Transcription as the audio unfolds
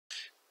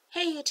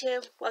Hey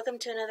YouTube, welcome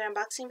to another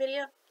unboxing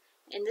video.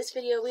 In this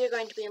video we are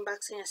going to be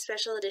unboxing a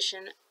special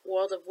edition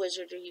World of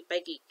Wizardry by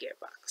GeekGear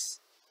box.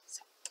 So,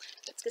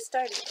 let's get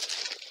started.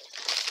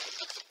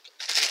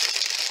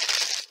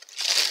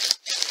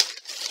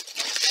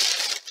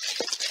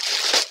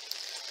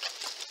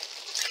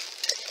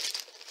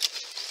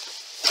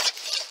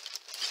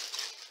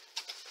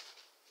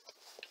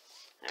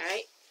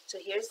 Alright, so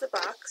here's the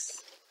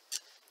box.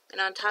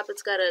 And on top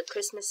it's got a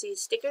Christmassy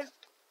sticker.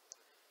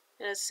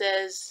 And it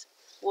says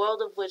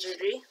World of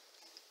Wizardry.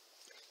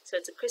 So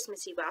it's a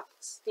Christmassy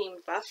box,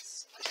 themed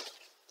box.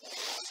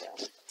 So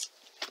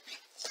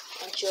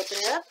once you open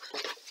it up,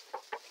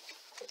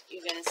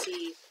 you're going to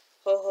see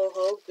ho ho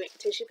ho green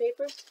tissue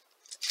paper.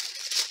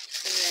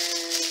 And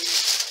then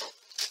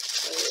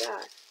there we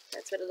are.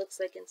 That's what it looks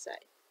like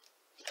inside.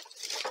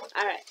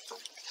 Alright,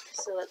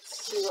 so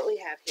let's see what we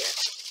have here.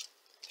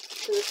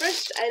 So the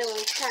first item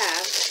we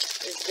have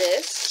is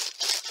this.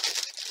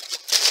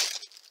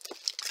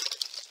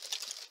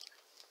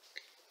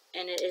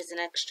 And it is an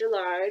extra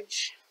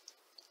large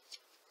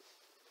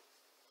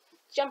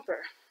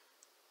jumper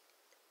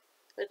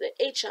with the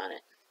H on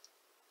it.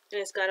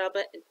 And it's got all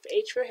but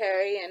H for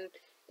Harry, and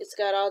it's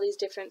got all these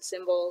different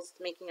symbols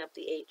making up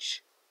the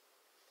H.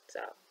 So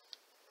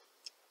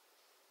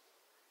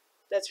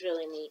that's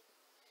really neat.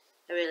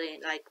 I really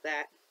like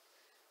that.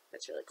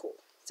 That's really cool.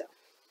 So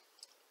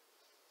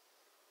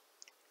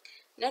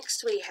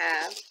next we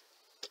have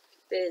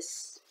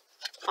this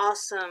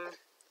awesome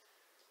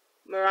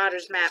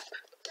Marauders map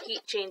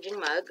heat changing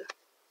mug.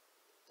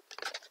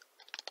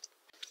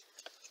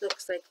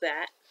 Looks like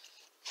that.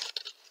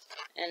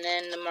 And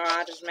then the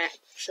Marauders map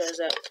shows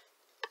up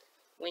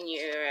when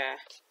you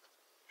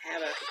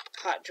have a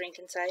hot drink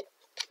inside.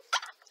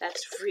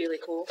 That's really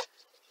cool.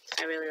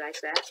 I really like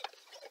that.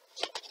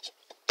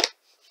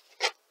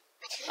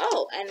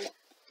 Oh, and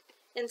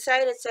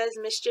inside it says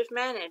Mischief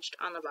Managed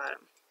on the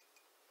bottom.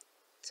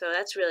 So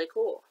that's really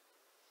cool.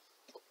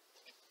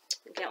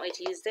 I can't wait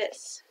to use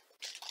this.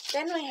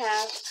 Then we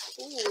have,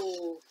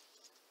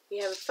 we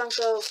have a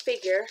Funko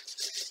figure,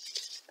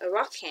 a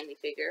rock candy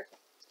figure.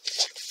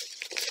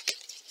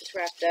 It's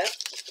wrapped up.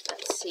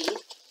 Let's see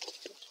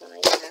which one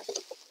I have.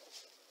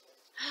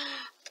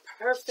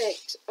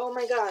 Perfect! Oh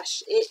my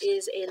gosh, it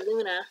is a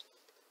Luna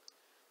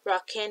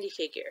rock candy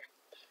figure,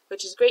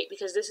 which is great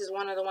because this is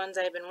one of the ones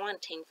I've been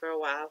wanting for a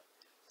while.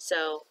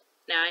 So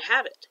now I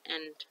have it,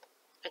 and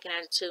I can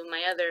add it to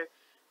my other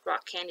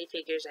rock candy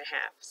figures I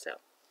have. So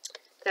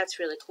that's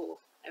really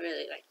cool. I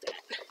really like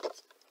that.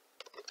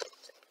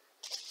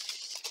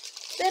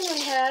 Then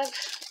we have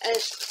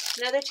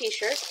another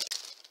t-shirt,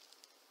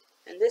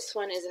 and this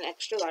one is an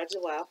extra large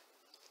as well,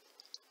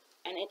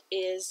 and it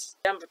is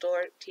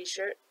Dumbledore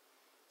t-shirt. It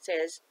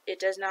says, "It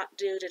does not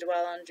do to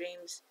dwell on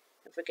dreams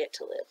and forget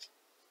to live."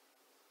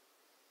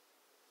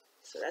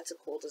 So that's a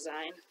cool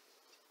design.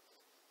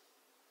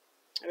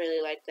 I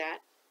really like that.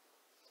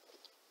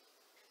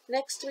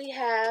 Next we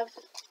have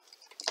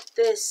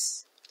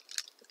this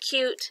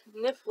cute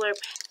Niffler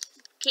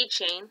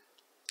keychain.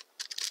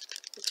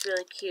 It's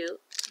really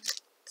cute.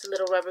 It's a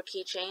little rubber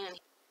keychain, and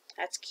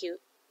that's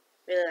cute.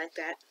 Really like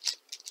that.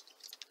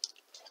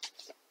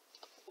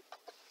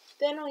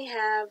 Then we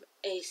have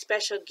a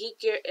special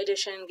GeekGear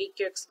edition,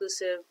 GeekGear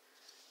exclusive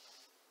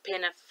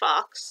pin of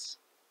Fox.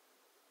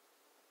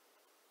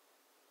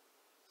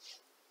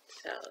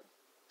 So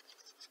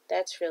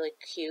that's really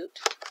cute.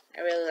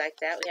 I really like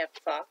that. We have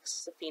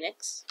Fox, the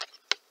Phoenix.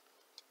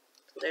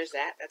 So there's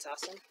that. That's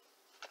awesome.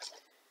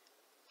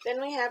 Then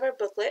we have our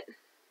booklet.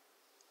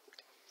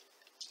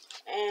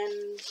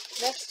 And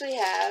next we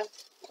have,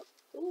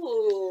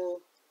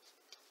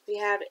 we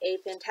have a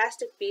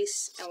Fantastic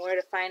Beasts and Where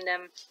to Find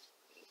Them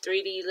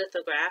 3D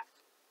lithograph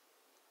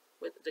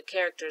with the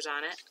characters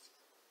on it.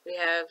 We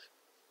have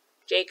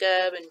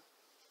Jacob and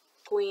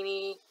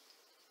Queenie,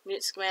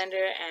 Newt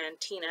Scamander, and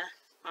Tina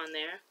on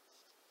there.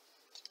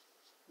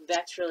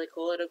 That's really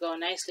cool. It'll go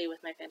nicely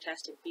with my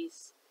Fantastic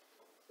Beasts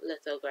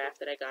lithograph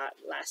that I got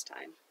last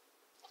time.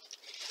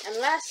 And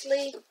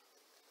lastly,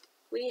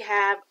 we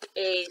have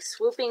a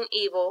Swooping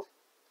Evil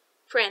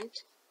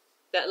print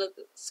that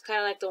looks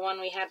kind of like the one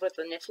we had with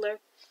the Niffler,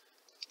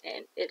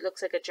 and it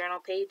looks like a journal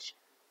page.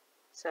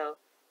 So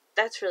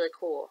that's really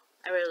cool.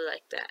 I really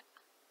like that.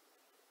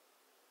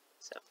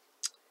 So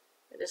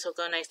this will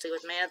go nicely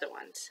with my other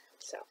ones.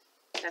 So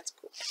that's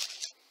cool.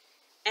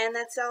 And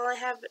that's all I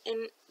have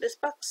in this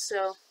box.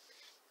 So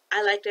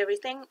I liked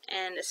everything,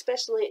 and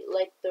especially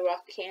like the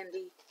rock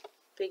candy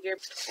figure.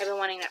 I've been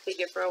wanting that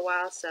figure for a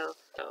while, so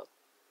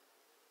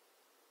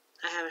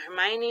I have a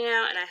Hermione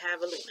now, and I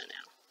have a Luna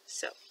now.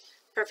 So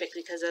perfect,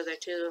 because those are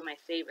two of my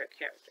favorite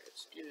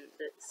characters in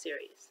the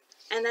series.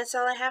 And that's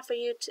all I have for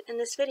you in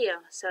this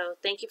video. So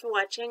thank you for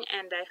watching,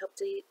 and I hope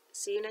to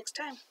see you next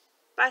time.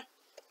 Bye!